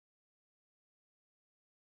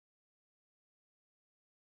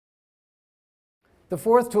The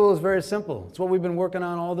fourth tool is very simple. It's what we've been working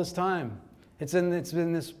on all this time. It's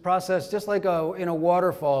been this process, just like in a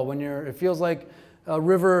waterfall, when it feels like a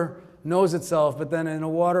river knows itself, but then in a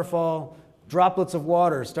waterfall, droplets of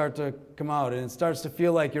water start to come out, and it starts to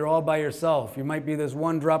feel like you're all by yourself. You might be this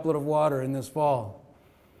one droplet of water in this fall.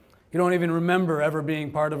 You don't even remember ever being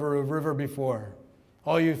part of a river before.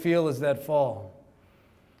 All you feel is that fall.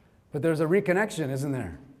 But there's a reconnection, isn't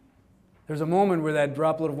there? There's a moment where that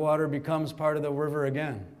droplet of water becomes part of the river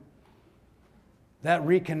again. That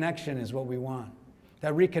reconnection is what we want.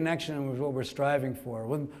 That reconnection is what we're striving for.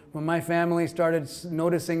 When my family started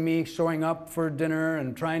noticing me showing up for dinner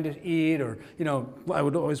and trying to eat, or, I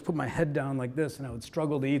would always put my head down like this and I would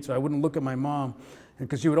struggle to eat so I wouldn't look at my mom.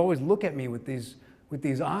 Because she would always look at me with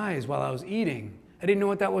these eyes while I was eating. I didn't know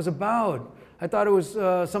what that was about. I thought it was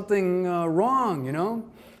something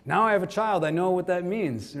wrong, Now I have a child, I know what that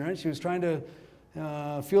means, right? She was trying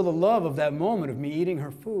to feel the love of that moment of me eating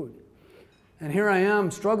her food. And here I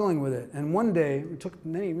am struggling with it. And one day, it took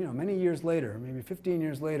many years later, maybe 15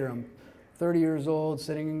 years later, I'm 30 years old,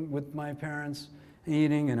 sitting with my parents,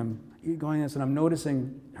 eating, and I'm going this, and I'm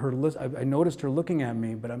noticing her, I noticed her looking at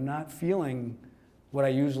me, but I'm not feeling what I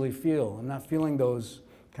usually feel. I'm not feeling those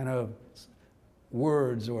kind of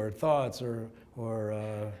words or thoughts or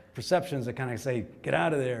perceptions that kind of say, get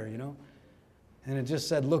out of there, And it just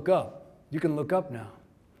said, look up. You can look up now.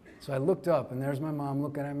 So I looked up, and there's my mom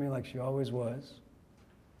looking at me like she always was.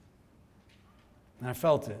 And I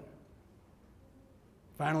felt it.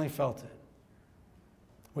 Finally felt it.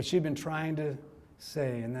 What she'd been trying to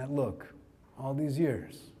say in that look all these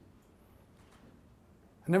years.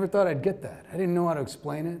 I never thought I'd get that. I didn't know how to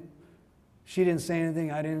explain it. She didn't say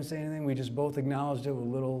anything, I didn't say anything. We just both acknowledged it with a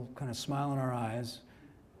little kind of smile in our eyes,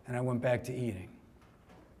 and I went back to eating.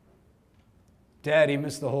 Dad, he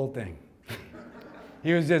missed the whole thing.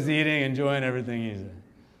 He was just eating, enjoying everything he said.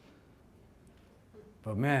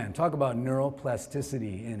 But man, talk about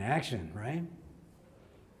neuroplasticity in action, right?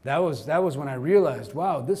 That was when I realized,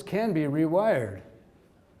 wow, this can be rewired.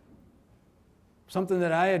 Something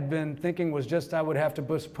that I had been thinking was just I would have to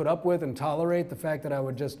put up with and tolerate, the fact that I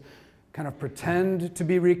would just kind of pretend to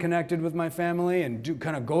be reconnected with my family and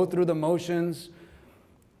kind of go through the motions,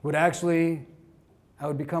 I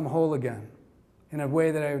would become whole again in a way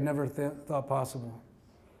that I had never thought possible.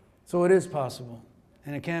 So it is possible,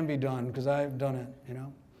 and it can be done because I've done it,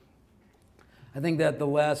 I think that the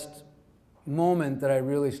last moment that I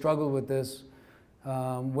really struggled with this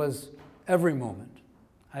was every moment.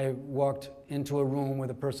 I walked into a room with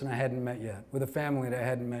a person I hadn't met yet, with a family that I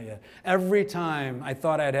hadn't met yet. Every time I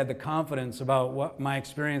thought I'd had the confidence about what my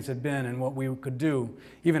experience had been and what we could do,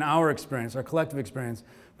 even our experience, our collective experience,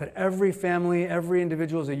 but every family, every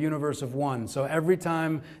individual is a universe of one. So every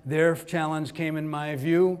time their challenge came in my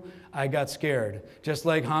view, I got scared, just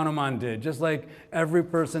like Hanuman did, just like every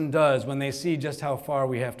person does when they see just how far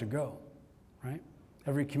we have to go, right?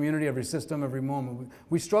 Every community, every system, every moment,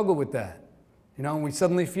 we struggle with that. And we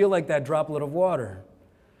suddenly feel like that droplet of water.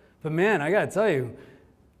 But man, I gotta tell you,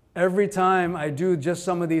 every time I do just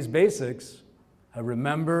some of these basics, I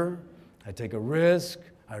remember, I take a risk,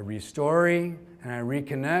 I restory, and I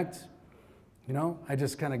reconnect. I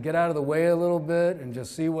just kind of get out of the way a little bit and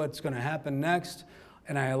just see what's gonna happen next.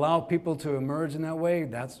 And I allow people to emerge in that way.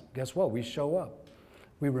 Guess what? We show up.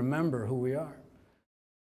 We remember who we are.